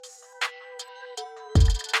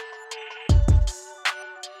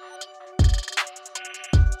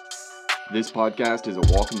This podcast is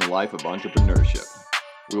a walk in the life of entrepreneurship.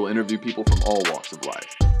 We will interview people from all walks of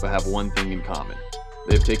life, but have one thing in common.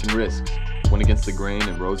 They have taken risks, went against the grain,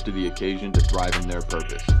 and rose to the occasion to thrive in their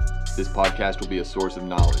purpose. This podcast will be a source of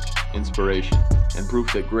knowledge, inspiration, and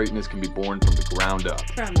proof that greatness can be born from the ground up.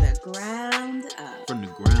 From the ground up. From the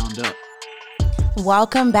ground up.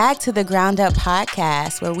 Welcome back to the Ground Up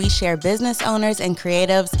Podcast, where we share business owners and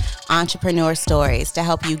creatives' entrepreneur stories to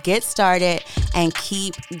help you get started and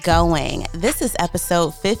keep going. This is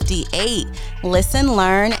episode 58. Listen,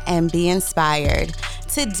 learn, and be inspired.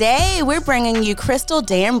 Today, we're bringing you Krystle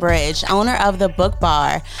Dandridge, owner of The Book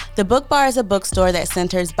Bar. The Book Bar is a bookstore that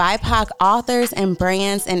centers BIPOC authors and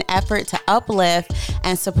brands in effort to uplift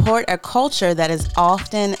and support a culture that is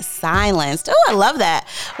often silenced. Oh, I love that.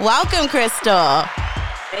 Welcome, Krystle.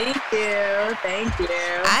 Thank you. Thank you.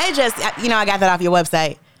 I got that off your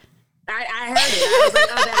website. I heard it. I was like,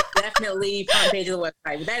 oh, that's definitely front page of the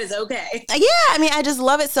website, but that is okay. Yeah, I just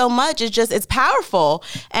love it so much. It's powerful.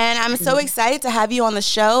 And I'm so excited to have you on the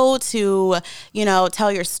show to,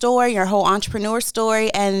 tell your story, your whole entrepreneur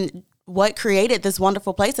story, and what created this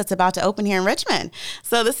wonderful place that's about to open here in Richmond.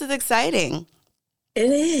 So this is exciting.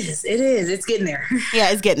 It is. It's getting there. Yeah,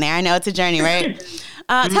 it's getting there. I know it's a journey, right?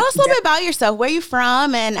 Tell us a little bit about yourself. Where you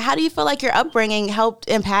from, and how do you feel like your upbringing helped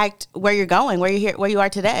impact where you're going, where you are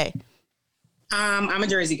today? I'm a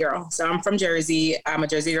Jersey girl. So I'm from Jersey. I'm a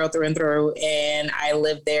Jersey girl through and through. And I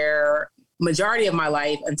lived there majority of my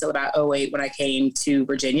life until about 2008 when I came to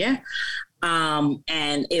Virginia.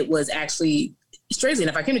 And it was actually, strangely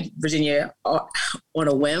enough, I came to Virginia on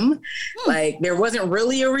a whim. Like, there wasn't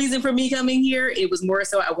really a reason for me coming here. It was more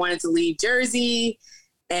so I wanted to leave Jersey.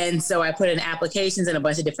 And so I put in applications in a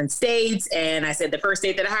bunch of different states. And I said, the first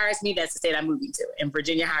state that hires me, that's the state I'm moving to. And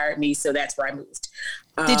Virginia hired me. So that's where I moved.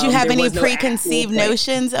 Did you have any preconceived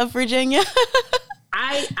notions of Virginia?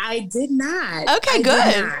 I did not. Okay,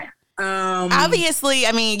 good. Obviously,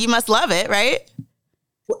 you must love it, right?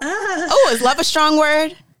 Is love a strong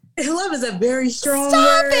word? Love is a very strong word.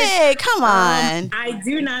 Stop it. Come on. I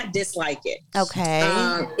do not dislike it. Okay.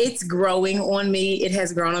 It's growing on me. It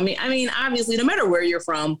has grown on me. Obviously, no matter where you're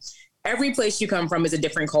from, every place you come from is a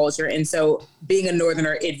different culture. And so being a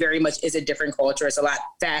Northerner, it very much is a different culture. It's a lot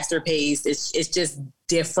faster paced. It's just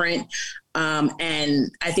different.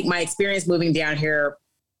 And I think my experience moving down here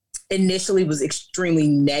initially was extremely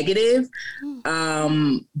negative.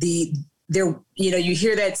 You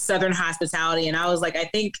hear that Southern hospitality, and I was like, I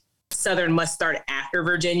think Southern must start after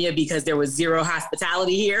Virginia because there was zero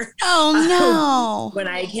hospitality here. Oh, no. When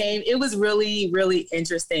I came, it was really, really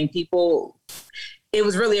interesting. It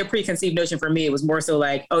was really a preconceived notion for me. It was more so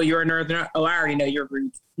like, oh, you're a Northerner. Oh, I already know you're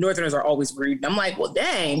rude. Northerners are always rude. And I'm like, well,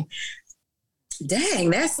 dang,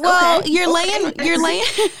 that's okay. You're laying.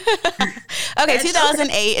 Okay,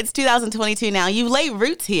 2008. It's 2022 now. You lay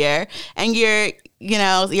roots here, and you're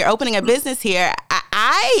opening a business here.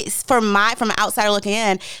 From an outsider looking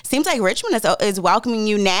in, seems like Richmond is welcoming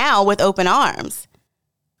you now with open arms.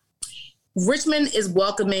 Richmond is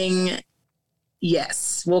welcoming.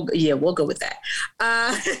 Yes, we'll go with that.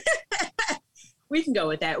 We can go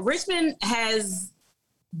with that. Richmond has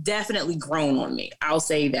definitely grown on me. I'll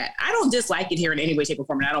say that. I don't dislike it here in any way, shape, or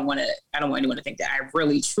form. And I don't want anyone to think that. I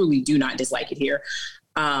really, truly do not dislike it here.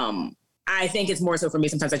 I think it's more so for me.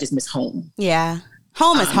 Sometimes I just miss home. Yeah.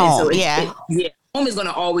 Home is home. So home is going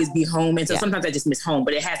to always be home. And so sometimes I just miss home,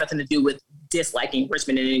 but it has nothing to do with disliking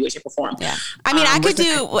Richmond in any way, shape, or form. Yeah.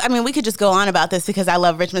 We could just go on about this because I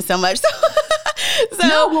love Richmond so much.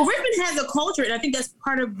 Richmond has a culture. And I think that's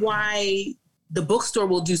part of why the bookstore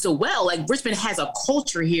will do so well. Like, Richmond has a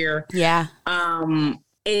culture here. Yeah.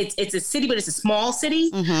 It's a city, but it's a small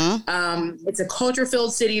city. Mm-hmm. It's a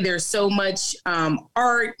culture-filled city. There's so much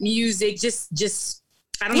art, music, just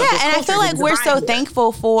I don't know. Yeah, and I feel like we're so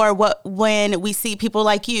thankful for when we see people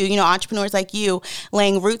like you, entrepreneurs like you,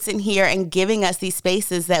 laying roots in here and giving us these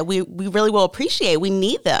spaces that we really will appreciate. We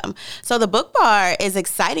need them. So the Book Bar is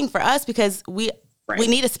exciting for us because we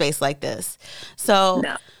need a space like this. So.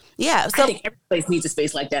 No. Yeah. So I think every place needs a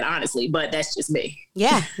space like that, honestly, but that's just me.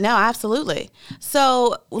 Yeah, no, absolutely.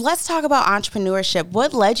 So let's talk about entrepreneurship.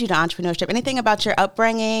 What led you to entrepreneurship? Anything about your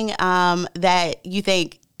upbringing that you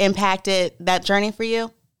think impacted that journey for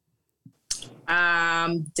you?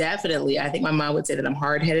 Definitely. I think my mom would say that I'm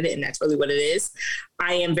hard-headed, and that's really what it is.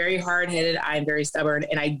 I am very hard-headed. I am very stubborn,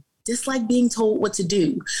 and I dislike being told what to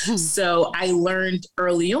do. So I learned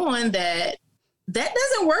early on that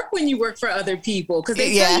doesn't work when you work for other people because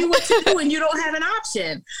they tell you what to do and you don't have an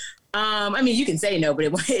option. You can say no, but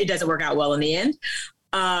it doesn't work out well in the end.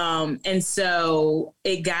 And so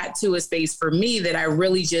it got to a space for me that I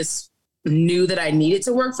really just knew that I needed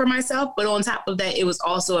to work for myself. But on top of that, it was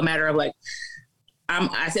also a matter of like,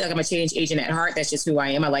 I feel like I'm a change agent at heart. That's just who I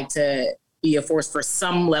am. I like to be a force for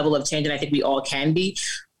some level of change. And I think we all can be.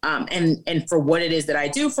 And for what it is that I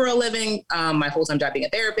do for a living, my full-time job being a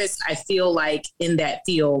therapist, I feel like in that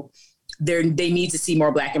field, they need to see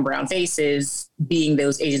more Black and brown faces being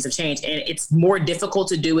those agents of change. And it's more difficult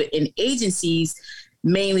to do it in agencies,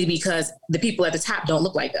 mainly because the people at the top don't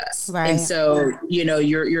look like us. Right. And so, you know,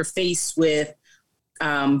 you're faced with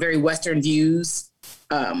very Western views,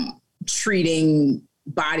 treating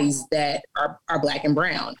bodies that are Black and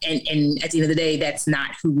brown. And at the end of the day, that's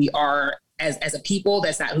not who we are as a people.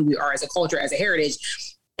 That's not who we are as a culture, as a heritage.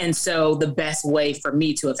 And so the best way for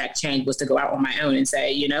me to affect change was to go out on my own and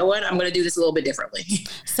say, you know what, I'm going to do this a little bit differently.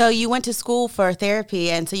 So you went to school for therapy,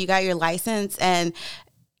 and so you got your license, and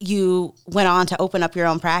you went on to open up your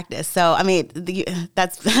own practice. So, I mean,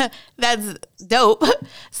 that's dope.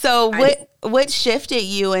 So what shifted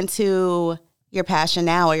you into your passion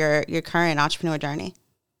now, or your current entrepreneur journey?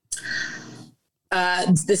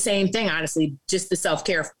 The same thing, honestly, just the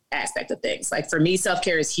self-care aspect of things. Like for me,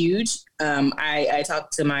 self-care is huge. I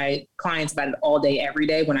talk to my clients about it all day, every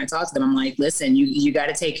day. When I talk to them, I'm like, listen, you got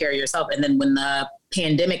to take care of yourself. And then when the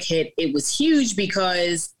pandemic hit, it was huge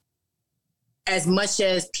because as much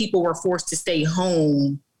as people were forced to stay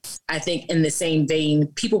home, I think in the same vein,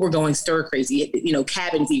 people were going stir crazy, you know,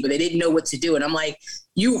 cabin fever. They didn't know what to do. And I'm like,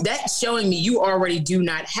 that's showing me you already do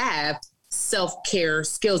not have self-care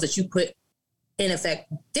skills that you put in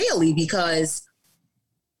effect daily, because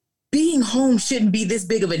being home shouldn't be this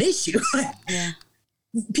big of an issue. Yeah.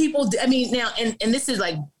 People, I mean, now, and this is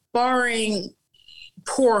like barring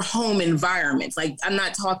poor home environments. Like, I'm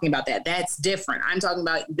not talking about that. That's different. I'm talking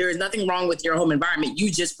about there's nothing wrong with your home environment. You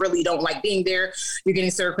just really don't like being there. You're getting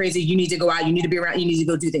stir crazy. You need to go out. You need to be around. You need to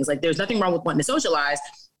go do things. Like, there's nothing wrong with wanting to socialize.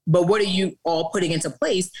 But what are you all putting into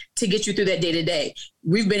place to get you through that day to day?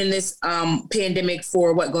 We've been in this pandemic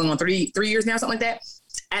for going on 3 years now, something like that.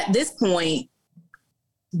 At this point,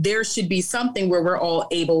 there should be something where we're all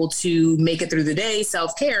able to make it through the day,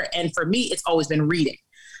 self-care. And for me, it's always been reading.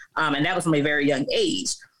 And that was from a very young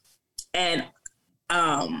age. And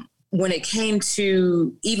when it came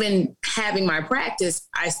to even having my practice,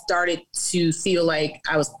 I started to feel like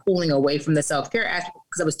I was pulling away from the self-care aspect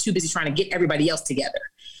because I was too busy trying to get everybody else together.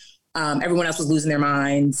 Everyone else was losing their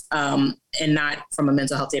minds, and not from a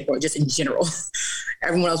mental health standpoint, just in general.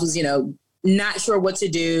 Everyone else was, not sure what to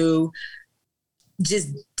do, just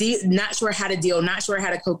not sure how to deal, not sure how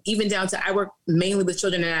to cope, even down to, I work mainly with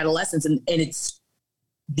children and adolescents, and it's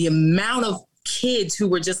the amount of kids who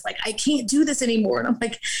were just like, I can't do this anymore. And I'm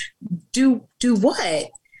like, do what?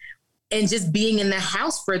 And just being in the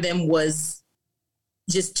house for them was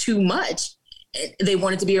just too much. They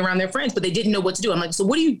wanted to be around their friends, but they didn't know what to do. I'm like, so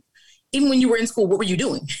even when you were in school, what were you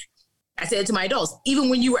doing? I said to my adults, even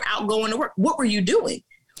when you were out going to work, what were you doing?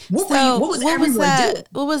 What was everyone doing?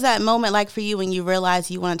 What was that moment like for you when you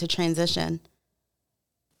realized you wanted to transition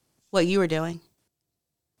what you were doing?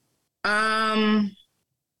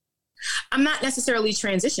 I'm not necessarily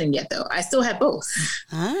transitioning yet, though. I still have both.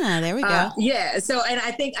 There we go. Yeah. So, and I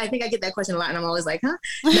think I get that question a lot, and I'm always like, huh?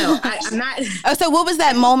 No, I'm not. Oh, so what was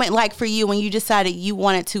that moment like for you when you decided you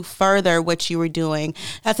wanted to further what you were doing?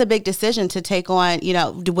 That's a big decision to take on.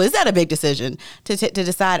 Was that a big decision to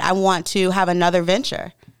decide I want to have another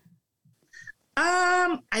venture?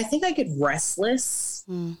 I think I get restless.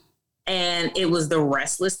 And it was the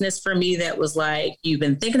restlessness for me that was like, you've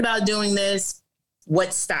been thinking about doing this.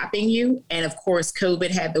 What's stopping you? And of course,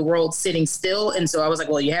 COVID had the world sitting still. And so I was like,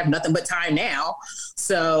 well, you have nothing but time now.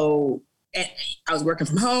 So I was working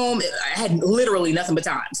from home. I had literally nothing but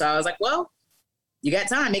time. So I was like, well, you got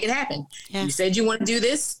time, make it happen. Yeah. You said you want to do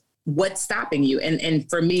this. What's stopping you? And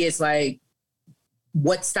for me, it's like,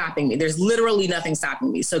 what's stopping me? There's literally nothing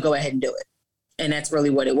stopping me. So go ahead and do it. And that's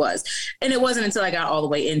really what it was. And it wasn't until I got all the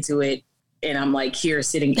way into it and I'm like here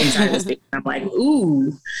sitting inside this thing. I'm like,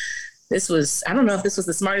 ooh, I don't know if this was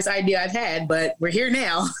the smartest idea I've had, but we're here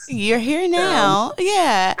now. You're here now. So,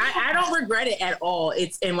 yeah. I don't regret it at all.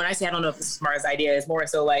 And when I say I don't know if it's the smartest idea, it's more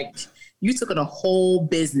so like you took on a whole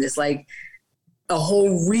business, like a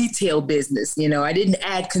whole retail business. I didn't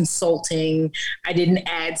add consulting. I didn't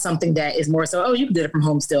add something that is more so, you can do it from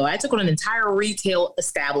home still. I took on an entire retail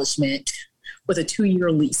establishment with a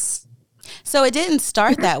 2-year lease. So it didn't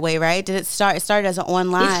start that way, right? Did it start? It started as an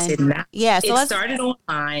online. It did not. Yeah. So it started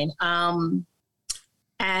online.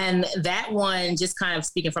 And that one, just kind of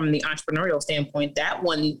speaking from the entrepreneurial standpoint, that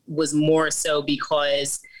one was more so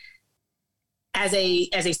because as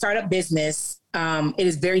a startup business, it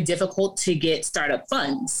is very difficult to get startup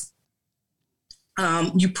funds.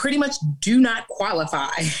 you pretty much do not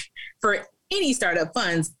qualify for any startup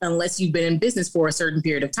funds unless you've been in business for a certain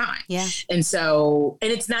period of time. Yeah. And so,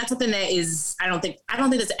 and it's not something that is, I don't think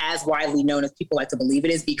that's as widely known as people like to believe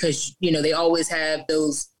it is, because, they always have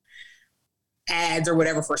those ads or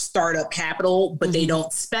whatever for startup capital, but they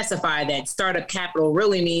don't specify that startup capital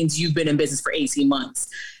really means you've been in business for 18 months.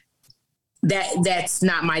 That's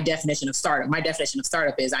not my definition of startup. My definition of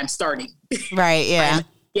startup is I'm starting. Right. Yeah. I'm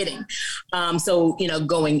getting. So,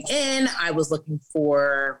 going in, I was looking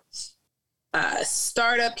for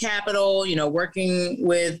startup capital, working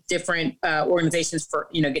with different organizations for,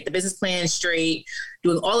 get the business plan straight,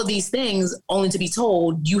 doing all of these things, only to be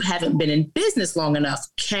told you haven't been in business long enough.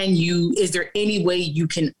 Is there any way you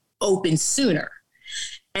can open sooner?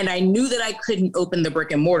 And I knew that I couldn't open the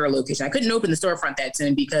brick and mortar location. I couldn't open the storefront that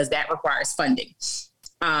soon because that requires funding.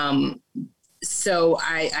 So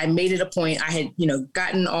I made it a point. I had,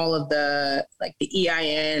 gotten all of the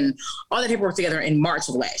EIN, all the paperwork together in March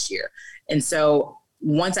of last year. And so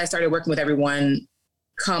once I started working with everyone,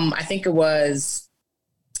 I think it was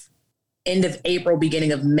end of April,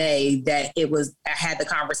 beginning of May, I had the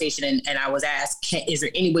conversation and I was asked, is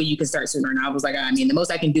there any way you can start sooner? And I was like, the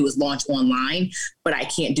most I can do is launch online, but I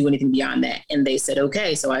can't do anything beyond that. And they said,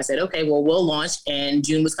 okay. So I said, okay, well, we'll launch. And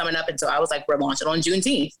June was coming up. And so I was like, we're launching on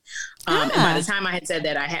Juneteenth. And by the time I had said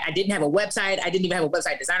that, I didn't have a website. I didn't even have a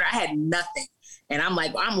website designer. I had nothing. And I'm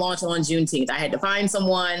like, I'm launching on Juneteenth. I had to find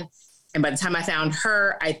someone. And by the time I found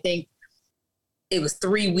her, I think it was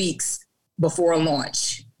 3 weeks before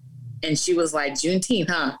launch. And she was like, Juneteenth,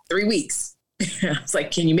 huh? 3 weeks. I was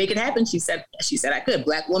like, can you make it happen? She said I could.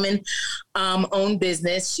 Black woman, owned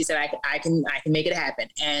business. She said, I can make it happen.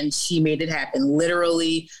 And she made it happen.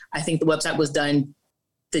 Literally, I think the website was done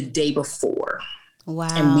the day before. Wow.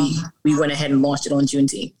 And we went ahead and launched it on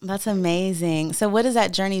Juneteenth. That's amazing. So what has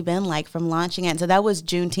that journey been like from launching it? So that was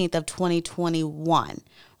Juneteenth of 2021,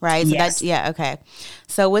 right? So yes. Okay.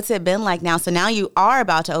 So what's it been like now? So now you are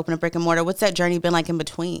about to open a brick and mortar. What's that journey been like in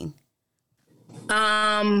between?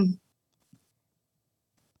 Trial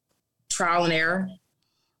and error.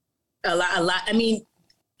 A lot. I mean,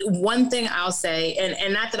 one thing I'll say,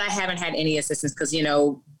 and not that I haven't had any assistance, because,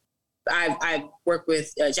 I've worked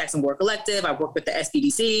with Jackson Board Collective. I've worked with the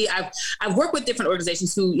SBDC. I've worked with different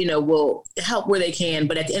organizations who, will help where they can.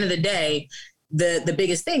 But at the end of the day, the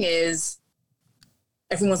biggest thing is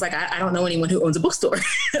everyone's like, I don't know anyone who owns a bookstore.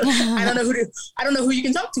 I don't know who you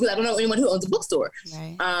can talk to, because I don't know anyone who owns a bookstore.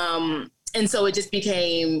 Right. And so it just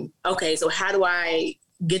became, okay, so how do I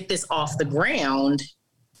get this off the ground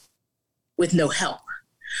with no help?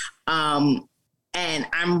 And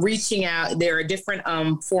I'm reaching out. There are different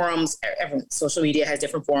forums. Every social media has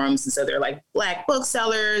different forums. And so they're like Black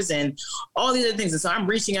booksellers and all these other things. And so I'm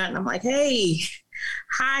reaching out and I'm like, hey,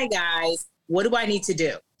 hi guys, what do I need to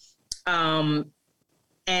do? And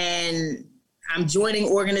I'm joining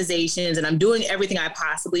organizations and I'm doing everything I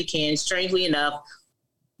possibly can. Strangely enough,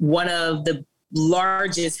 one of the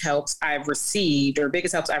largest helps I've received, or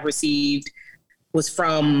biggest helps I've received, was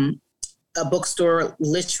from a bookstore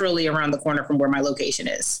literally around the corner from where my location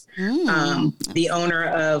is. The owner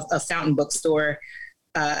of a Fountain Bookstore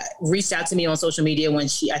reached out to me on social media when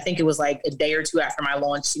I think it was like a day or two after my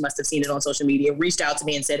launch. She must have seen it on social media, reached out to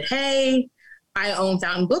me and said, hey, I own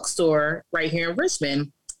Fountain Bookstore right here in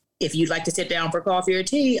Richmond. If you'd like to sit down for coffee or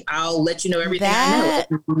tea, I'll let you know everything I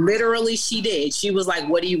know. Literally, she did. She was like,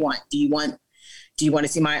 what do you want? Do you want to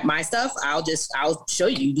see my stuff? I'll show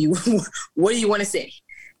you. What do you want to see?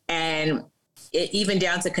 And even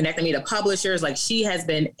down to connecting me to publishers, like, she has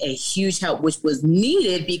been a huge help, which was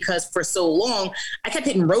needed because for so long I kept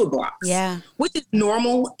hitting roadblocks. Yeah. Which is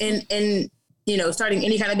normal in starting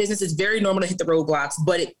any kind of business. It's very normal to hit the roadblocks,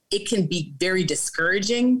 but it can be very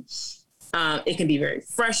discouraging. It can be very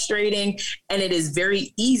frustrating, and it is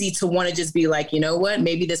very easy to want to just be like, you know what,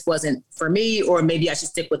 maybe this wasn't for me, or maybe I should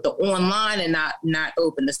stick with the online and not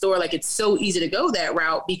open the store. Like, it's so easy to go that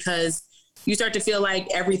route because you start to feel like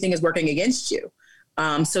everything is working against you.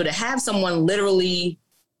 So to have someone literally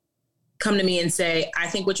come to me and say, I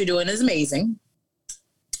think what you're doing is amazing.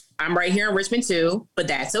 I'm right here in Richmond too, but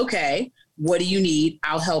that's okay. What do you need?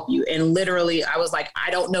 I'll help you. And literally, I was like, I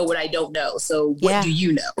don't know what I don't know. So what do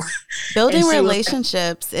you know? Building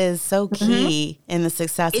relationships is so key in the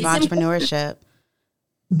success of entrepreneurship.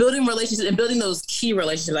 Building relationships and building those key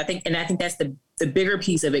relationships, I think that's the bigger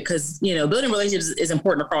piece of it, because, building relationships is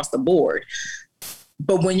important across the board.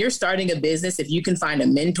 But when you're starting a business, if you can find a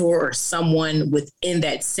mentor or someone within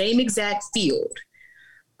that same exact field,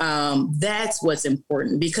 that's what's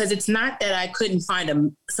important, because it's not that I couldn't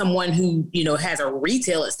find someone who, has a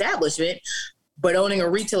retail establishment, but owning a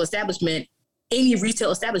retail establishment any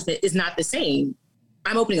retail establishment is not the same.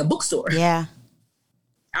 I'm opening a bookstore. Yeah.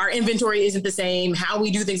 Our inventory isn't the same. How we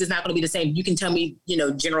do things is not going to be the same. You can tell me,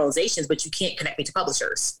 generalizations, but you can't connect me to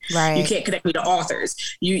publishers. Right. You can't connect me to authors.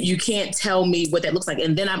 You can't tell me what that looks like.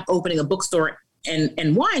 And then I'm opening a bookstore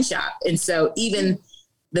and wine shop. And so even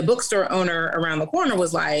the bookstore owner around the corner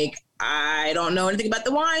was like, I don't know anything about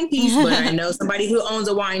the wine piece, but I know somebody who owns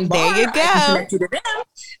a wine bar. There you go. I can connect you to them.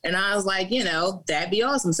 And I was like, that'd be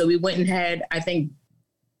awesome. So we went and had, I think,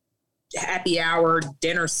 happy hour,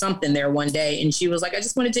 dinner, something there one day. And she was like, I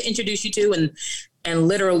just wanted to introduce you to, and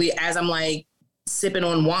literally as I'm like sipping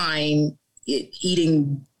on wine,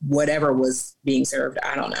 eating whatever was being served.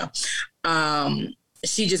 I don't know.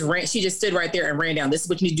 She just stood right there and ran down. This is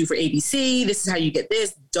what you need to do for ABC. This is how you get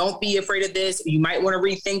this. Don't be afraid of this. You might want to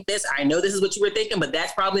rethink this. I know this is what you were thinking, but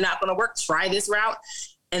that's probably not going to work. Try this route.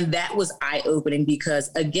 And that was eye-opening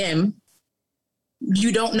because, again,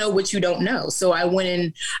 you don't know what you don't know. So I went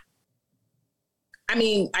in. I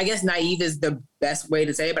mean, I guess naive is the best way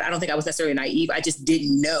to say it, but I don't think I was necessarily naive. I just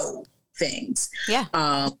didn't know things.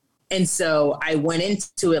 Yeah. And so I went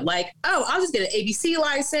into it like, oh, I'll just get an ABC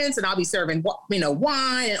license and I'll be serving,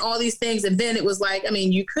 wine and all these things. And then it was like, I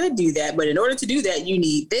mean, you could do that, but in order to do that, you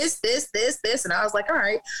need this. And I was like, all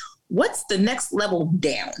right, what's the next level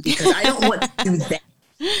down? Because I don't want to do that.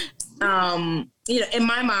 In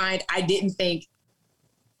my mind, I didn't think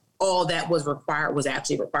all that was required was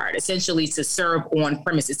actually required, essentially to serve on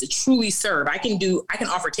premises, to truly serve. I can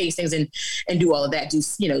offer tastings and do all of that, do,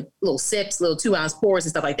 little sips, little 2-ounce pours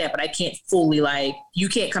and stuff like that. But I can't fully you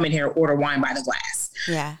can't come in here and order wine by the glass.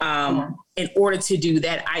 Yeah. In order to do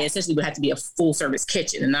that, I essentially would have to be a full service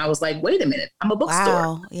kitchen. And I was like, wait a minute, I'm a bookstore.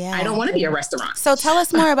 Wow. Yeah. I don't want to be a restaurant. So tell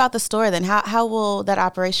us more about the store then. How will that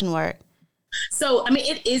operation work? So, I mean,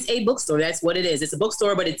 it is a bookstore. That's what it is. It's a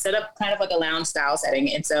bookstore, but it's set up kind of like a lounge style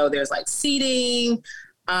setting. And so there's like seating,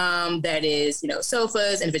 that is,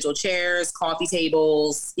 sofas, individual chairs, coffee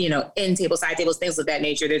tables, end tables, side tables, things of that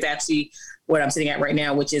nature. There's actually what I'm sitting at right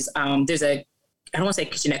now, which is, there's I don't want to say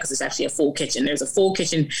kitchenette because it's actually a full kitchen. There's a full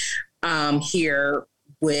kitchen, here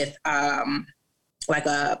with, like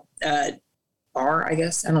a bar, I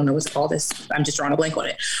guess. I don't know what's called. I'm just drawing a blank on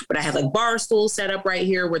it. But I have like bar stools set up right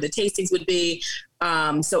here where the tastings would be.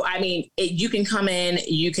 So, I mean, you can come in,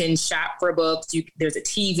 you can shop for books. There's a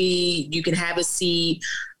TV, you can have a seat.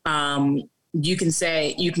 You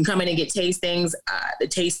can come in and get tastings. The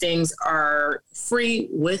tastings are free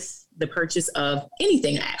with the purchase of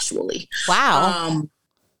anything, actually. Wow.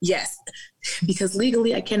 Yes, because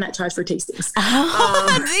legally I cannot charge for tastings.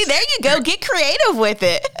 See, there you go. Get creative with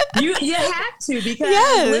it. You have to,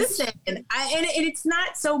 because listen, and it's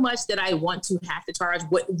not so much that I want to have to charge.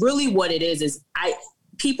 What it is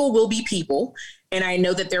people will be people. And I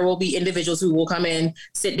know that there will be individuals who will come in,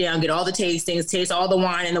 sit down, get all the tastings, taste all the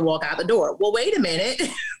wine, and then walk out the door. Well, wait a minute.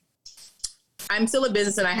 I'm still a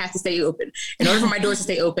business and I have to stay open. In order for my doors to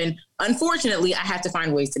stay open, unfortunately, I have to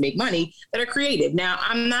find ways to make money that are creative. Now,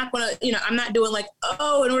 I'm not going to, I'm not doing like,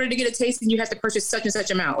 oh, in order to get a tasting, you have to purchase such and such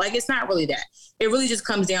amount. Like, it's not really that. It really just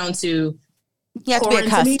comes down to you have to be a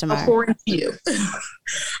customer. Pouring to you.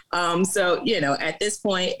 So, at this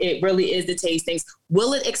point, it really is the tastings.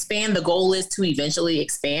 Will it expand? The goal is to eventually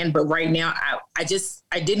expand. But right now, I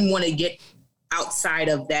didn't want to get outside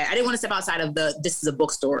of that. I didn't want to step outside of this is a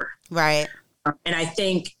bookstore. Right. And I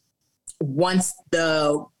think once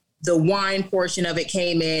the wine portion of it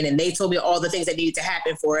came in and they told me all the things that needed to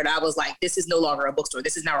happen for it, I was like, this is no longer a bookstore.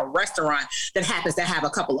 This is now a restaurant that happens to have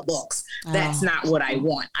a couple of books. Oh. That's not what I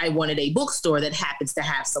want. I wanted a bookstore that happens to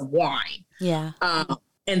have some wine. Yeah.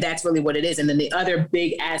 And that's really what it is. And then the other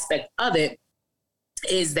big aspect of it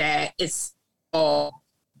is that it's all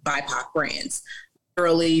BIPOC brands.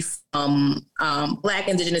 Early from Black,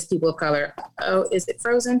 Indigenous, people of color. Oh, is it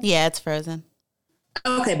frozen? Yeah, it's frozen.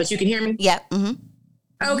 Okay, but you can hear me? Yep. Mm-hmm.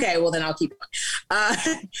 Okay, well then I'll keep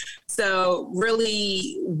going. So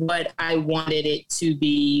really what I wanted it to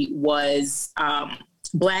be was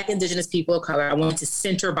Black, Indigenous, people of color. I wanted to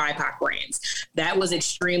center BIPOC brands. That was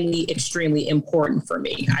extremely, extremely important for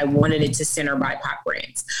me. I wanted it to center BIPOC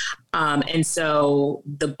brands. And so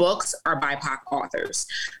the books are BIPOC authors.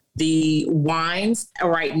 The wines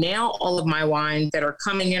right now, all of my wines that are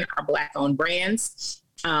coming in are Black-owned brands.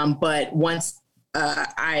 But once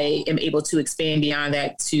I am able to expand beyond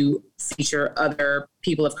that to feature other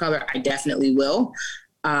people of color, I definitely will.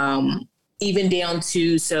 Even down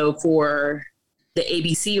to, so for the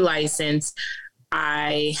ABC license,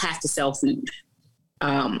 I have to sell food.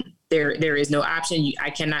 There is no option. I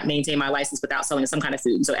cannot maintain my license without selling some kind of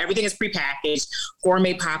food. So everything is prepackaged,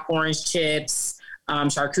 gourmet popcorns, chips,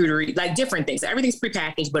 charcuterie, like different things. Everything's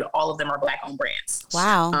prepackaged, but all of them are Black-owned brands.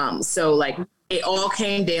 Wow. So like it all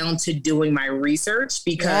came down to doing my research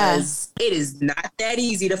because it is not that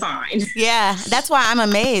easy to find. Yeah, that's why I'm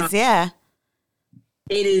amazed. Yeah.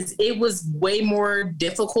 It was way more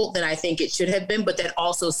difficult than I think it should have been, but that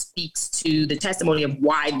also speaks to the testimony of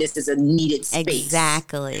why this is a needed space.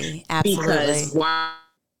 Exactly. Absolutely. Because why?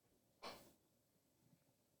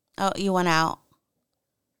 Oh, you went out.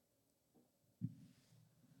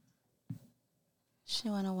 She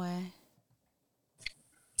went away.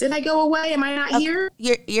 Did I go away? Am I not here?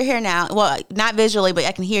 You're here now. Well, not visually, but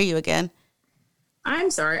I can hear you again.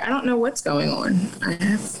 I'm sorry. I don't know what's going on.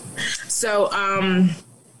 I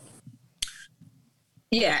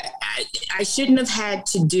shouldn't have had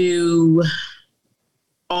to do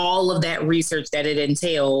all of that research that it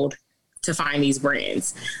entailed to find these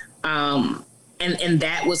brands. And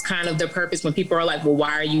that was kind of the purpose when people are like, well,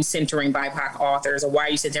 why are you centering BIPOC authors or why are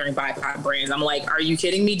you centering BIPOC brands? I'm like, are you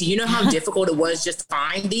kidding me? Do you know how difficult it was just to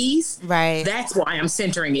find these? Right. That's why I'm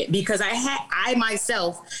centering it, because I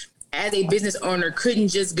myself, as a business owner, couldn't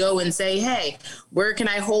just go and say, hey, where can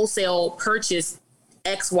I wholesale purchase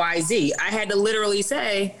XYZ? I had to literally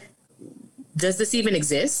say, does this even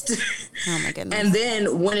exist? Oh my goodness. And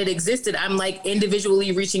then when it existed, I'm like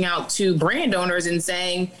individually reaching out to brand owners and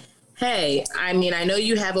saying, hey, I mean, I know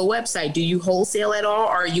you have a website. Do you wholesale at all?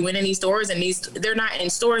 Are you in any stores? And they're not in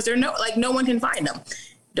stores. No one can find them.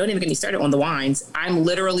 Don't even get me started on the wines. I'm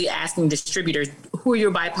literally asking distributors, who are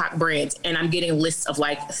your BIPOC brands? And I'm getting lists of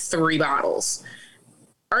like 3 bottles.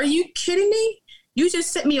 Are you kidding me? You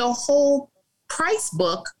just sent me a whole price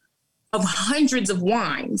book of hundreds of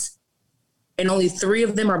wines and only 3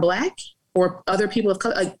 of them are Black or other people of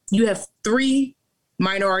color. Like, you have 3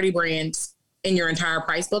 minority brands in your entire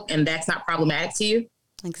price book, and that's not problematic to you?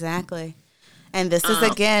 Exactly. And this is,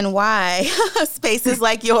 again, why spaces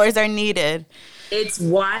like yours are needed. It's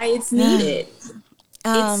why it's needed.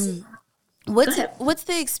 What's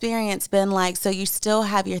the experience been like? So you still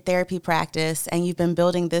have your therapy practice and you've been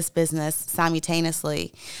building this business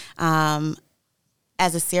simultaneously as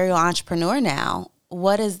a serial entrepreneur now.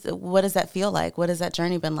 What does that feel like? What has that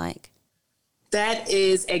journey been like? That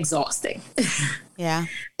is exhausting. Yeah.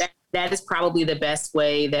 That is probably the best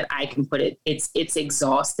way that I can put it. It's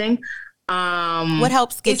exhausting. What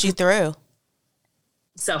helps get you through?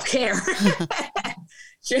 Self-care.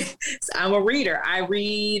 I'm a reader. I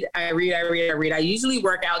read. I usually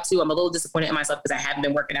work out too. I'm a little disappointed in myself because I haven't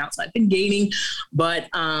been working out, so I've been gaining. But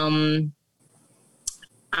I'm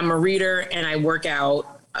a reader and I work out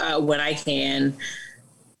when I can.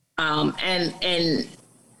 And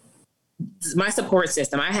my support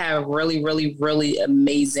system, I have really, really, really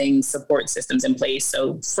amazing support systems in place.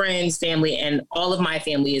 So friends, family, and all of my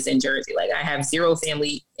family is in Jersey. Like, I have 0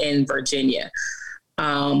 family in Virginia.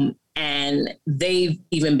 And they've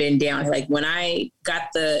even been down. Like, when I got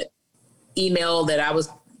the email that I was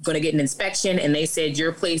going to get an inspection and they said,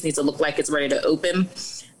 your place needs to look like it's ready to open,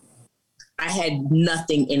 I had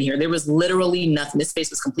nothing in here. There was literally nothing. This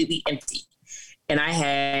space was completely empty. And I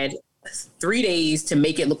had 3 days to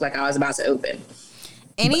make it look like I was about to open.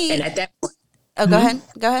 And at that point,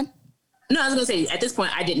 go ahead. No, I was going to say, at this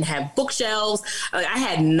point, I didn't have bookshelves. I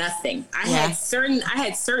had nothing. I had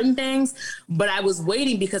certain things, but I was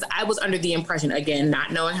waiting because I was under the impression, again,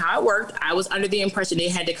 not knowing how it worked, I was under the impression they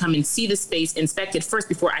had to come and see the space, inspect it first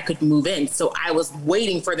before I could move in. So I was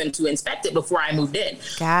waiting for them to inspect it before I moved in.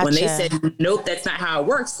 Gotcha. When they said, nope, that's not how it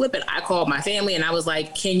works, flip it, I called my family and I was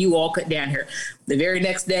like, can you all cut down here? The very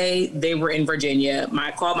next day, they were in Virginia.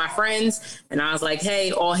 I called my friends and I was like,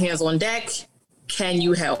 hey, all hands on deck. Can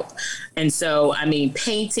you help? And so, I mean,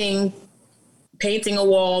 painting a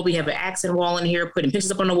wall. We have an accent wall in here, putting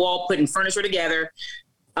pictures up on the wall, putting furniture together.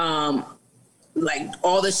 Like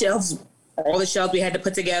all the shelves we had to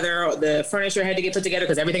put together. The furniture had to get put together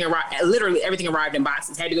because literally everything arrived in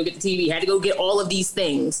boxes. Had to go get the TV, had to go get all of these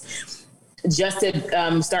things just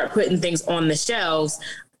to start putting things on the shelves.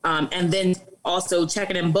 And then also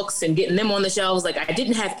checking in books and getting them on the shelves. Like, I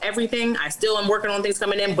didn't have everything. I still am working on things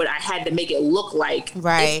coming in, but I had to make it look like if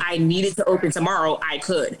I needed to open tomorrow, I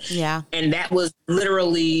could. Yeah. And that was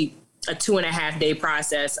literally a 2.5 day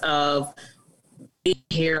process of being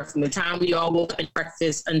here from the time we all woke up and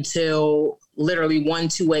breakfast until literally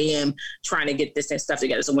 2 a.m. trying to get this stuff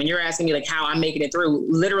together. So when you're asking me like how I'm making it through,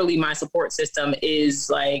 literally my support system is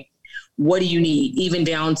like, what do you need? Even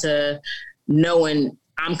down to knowing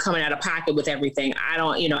I'm coming out of pocket with everything. I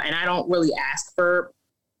don't, and I don't really ask for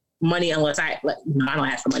money unless I don't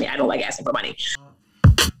ask for money. I don't like asking for money.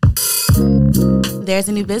 There's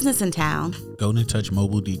a new business in town. Golden Touch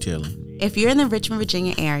Mobile Detailing. If you're in the Richmond,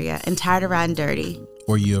 Virginia area and tired of riding dirty,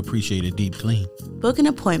 or you appreciate a deep clean, book an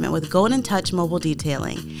appointment with Golden Touch Mobile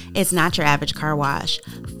Detailing. It's not your average car wash.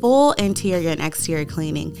 Full interior and exterior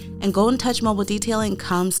cleaning, and Golden Touch Mobile Detailing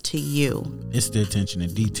comes to you. It's the attention to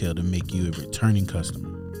detail to make you a returning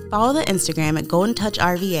customer. Follow the Instagram at Golden Touch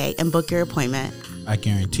RVA and book your appointment. I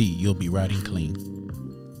guarantee you'll be riding clean.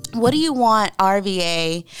 What do you want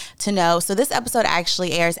RVA to know? So this episode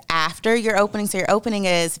actually airs after your opening. So your opening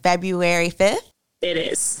is February 5th. It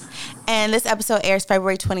is. And this episode airs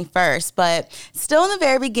February 21st, but still in the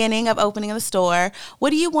very beginning of opening of the store. What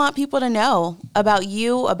do you want people to know about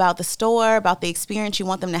you, about the store, about the experience you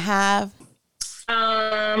want them to have?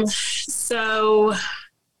 So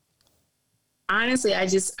honestly,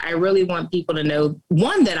 I really want people to know,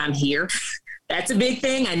 one, that I'm here. That's a big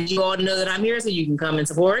thing. I need you all to know that I'm here so you can come and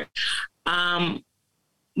support.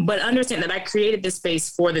 But understand that I created this space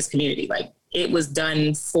for this community. Like, it was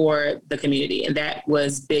done for the community, and that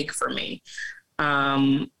was big for me.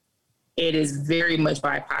 It is very much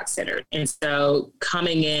BIPOC centered. And so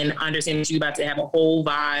coming in, understanding that you're about to have a whole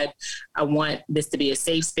vibe. I want this to be a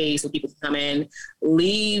safe space where people can come in,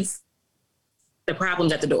 leave the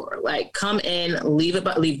problems at the door. Like, come in, leave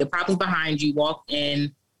the problems behind you, walk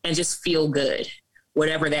in, and just feel good,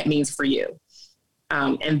 whatever that means for you.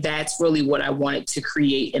 And that's really what I wanted to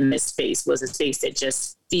create in this space, was a space that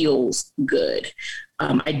just feels good.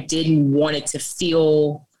 I didn't want it to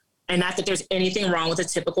feel, and not that there's anything wrong with a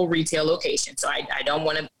typical retail location. So I don't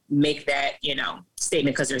want to make that,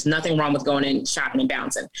 statement, because there's nothing wrong with going in, shopping and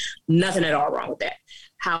bouncing. Nothing at all wrong with that.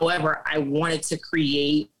 However, I wanted to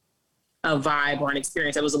create a vibe or an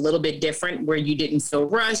experience that was a little bit different, where you didn't feel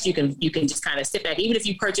rushed. You can just kind of sit back, even if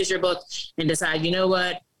you purchase your book and decide, you know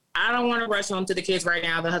what, I don't want to rush home to the kids right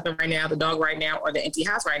now, the husband right now, the dog right now, or the empty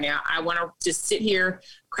house right now. I want to just sit here,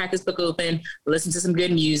 crack this book open, listen to some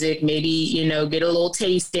good music, maybe, get a little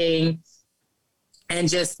tasting, and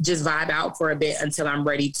just vibe out for a bit until I'm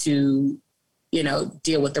ready to,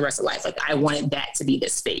 deal with the rest of life. Like, I wanted that to be the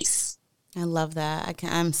space. I love that.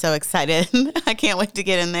 I'm so excited. I can't wait to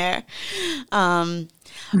get in there.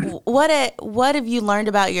 What have you learned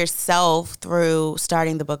about yourself through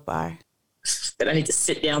starting the Book Bar? That I need to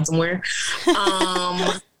sit down somewhere.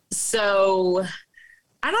 So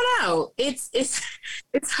I don't know. It's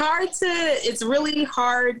really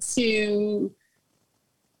hard to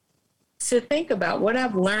think about what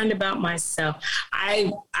I've learned about myself. I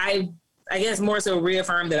guess more so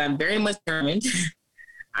reaffirm that I'm very much determined.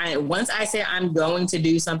 Once I say I'm going to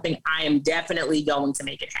do something, I am definitely going to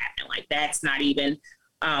make it happen. Like, that's not even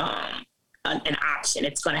an option.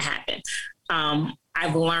 It's going to happen.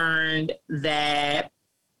 I've learned that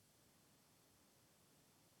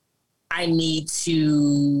I need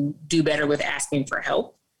to do better with asking for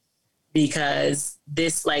help, because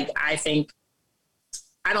this, I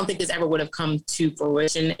don't think this ever would have come to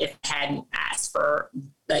fruition if I hadn't asked for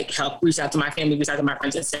help, reached out to my family, reached out to my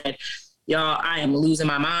friends and said, y'all, I am losing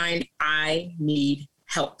my mind. I need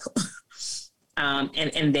help.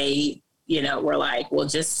 And they, were like, well,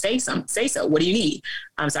 just say so. What do you need?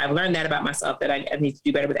 So I've learned that about myself, that I need to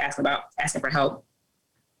do better with asking for help.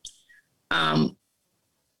 But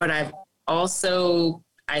I've also,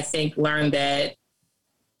 I think, learned that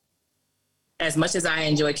as much as I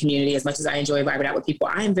enjoy community, as much as I enjoy vibing out with people,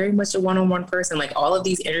 I am very much a one-on-one person. Like, all of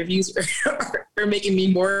these interviews are making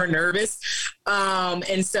me more nervous.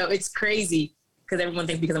 And so it's crazy, because everyone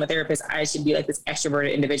thinks because I'm a therapist, I should be like this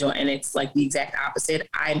extroverted individual. And it's like the exact opposite.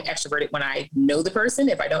 I'm extroverted when I know the person.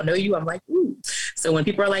 If I don't know you, I'm like, ooh. So when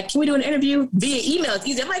people are like, can we do an interview via email? It's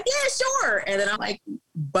easy. I'm like, yeah, sure. And then I'm like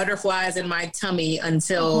butterflies in my tummy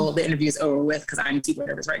until the interview is over with, because I'm super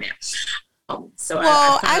nervous right now.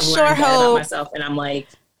 I sure hope about myself, and I'm like,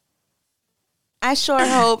 I sure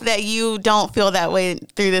hope that you don't feel that way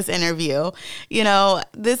through this interview.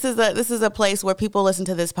 This is a place where people listen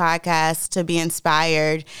to this podcast to be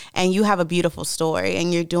inspired, and you have a beautiful story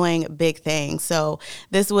and you're doing big things. So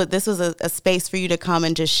this was a space for you to come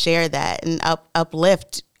and just share that and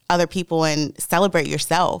uplift other people and celebrate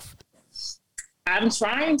yourself. I'm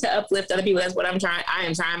trying to uplift other people. That's what I'm trying. I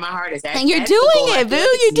am trying my hardest. And you're doing it, boo.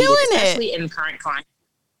 You're doing it. Especially in current climate.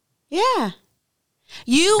 Yeah.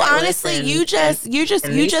 You honestly, you just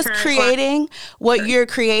creating what you're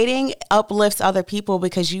creating uplifts other people,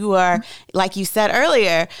 because you are, like you said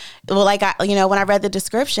earlier, well, when I read the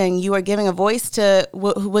description, you are giving a voice to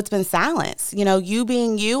what's been silenced. You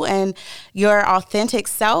being you and your authentic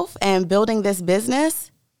self and building this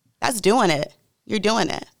business, that's doing it. You're doing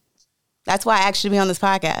it. That's why I actually be on this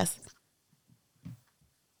podcast.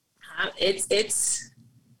 It's,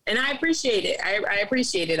 and I appreciate it. I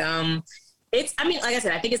appreciate it. I mean, like I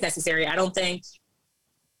said, I think it's necessary. I don't think,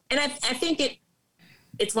 and I think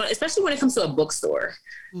it's one, especially when it comes to a bookstore.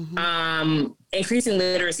 Increasing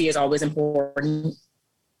literacy is always important.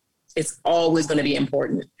 It's always going to be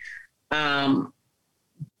important. But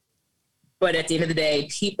at the end of the day,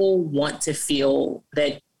 people want to feel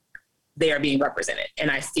that they are being represented.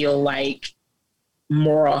 And I feel like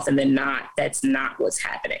more often than not, that's not what's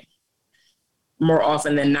happening. More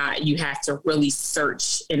often than not, you have to really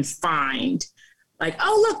search and find, like,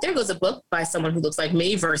 oh, look, there goes a book by someone who looks like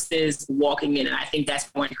me, versus walking in. And I think that's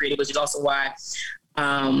point creative, which is also why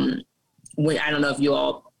when I don't know if you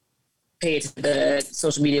all pay attention to the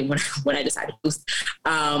social media when I decide to post,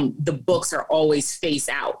 the books are always face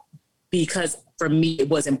out, because for me, it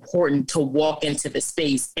was important to walk into the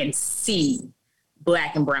space and see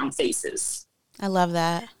Black and brown faces. I love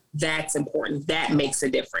that. That's important. That makes a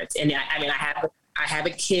difference. And I mean, I have a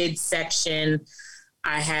kids section.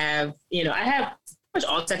 I have pretty much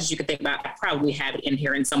all sections you can think about. I probably have it in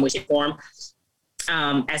here in some way, shape, form,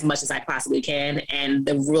 as much as I possibly can. And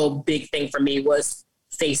the real big thing for me was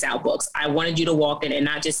face out books. I wanted you to walk in and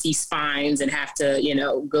not just see spines and have to,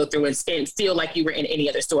 go through and feel like you were in any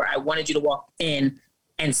other store. I wanted you to walk in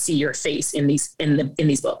and see your face in these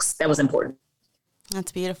books. That was important.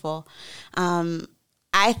 That's beautiful.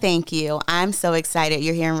 I thank you. I'm so excited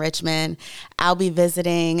you're here in Richmond. I'll be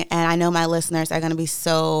visiting, and I know my listeners are going to be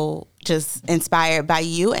so just inspired by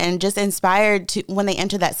you and just inspired to when they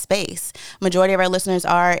enter that space. Majority of our listeners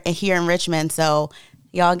are here in Richmond, so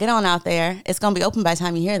y'all get on out there. It's going to be open by the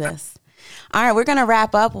time you hear this. All right, we're going to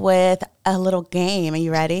wrap up with a little game. Are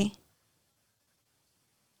you ready?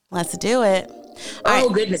 Let's do it. All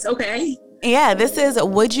right. Goodness. Okay. Yeah, this is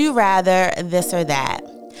Would You Rather This or That.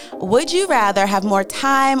 Would you rather have more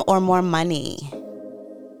time or more money?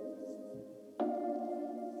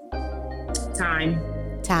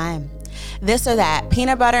 Time. This or that,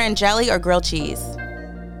 peanut butter and jelly or grilled cheese?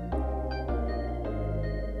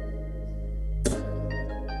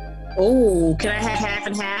 Oh, can I have half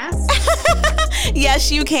and half? Yes,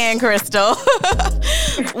 you can, Krystle.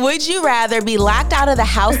 Would you rather be locked out of the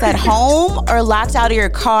house at home or locked out of your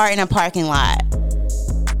car in a parking lot?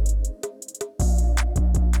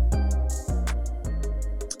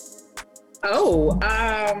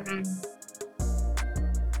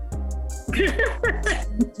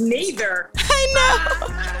 Neither. I know.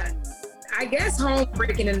 I guess home,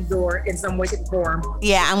 breaking in the door in some way, shape, or form.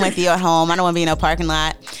 Yeah, I'm with you at home. I don't want to be in a parking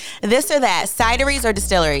lot. This or that, cideries or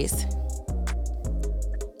distilleries?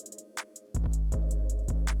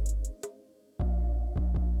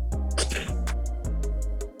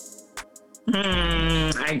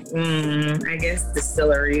 I guess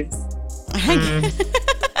distilleries.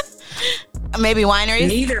 Maybe wineries?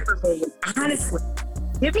 Neither for me, honestly.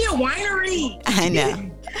 Give me a winery. I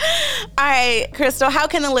know. All right, Krystle, how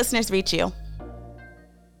can the listeners reach you?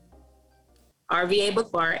 RVA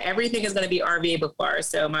Book Bar. Everything is going to be RVA Book Bar.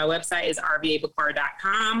 So my website is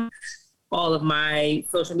rvabookbar.com. All of my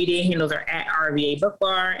social media handles are at RVA Book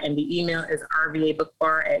Bar, and the email is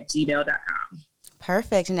rvabookbar@gmail.com.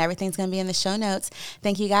 Perfect. And everything's going to be in the show notes.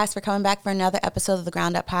 Thank you guys for coming back for another episode of the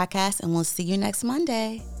Ground Up Podcast, and we'll see you next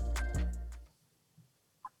Monday.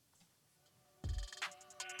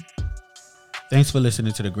 Thanks for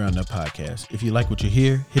listening to the Ground Up Podcast. If you like what you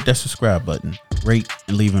hear, hit that subscribe button, rate,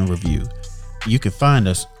 and leave a review. You can find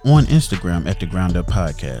us on Instagram at the Ground Up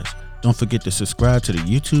Podcast. Don't forget to subscribe to the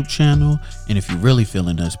YouTube channel, and if you're really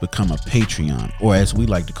feeling us, become a Patreon, or as we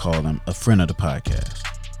like to call them, a friend of the podcast.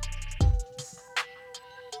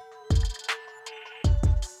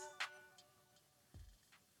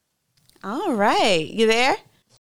 All right. You there?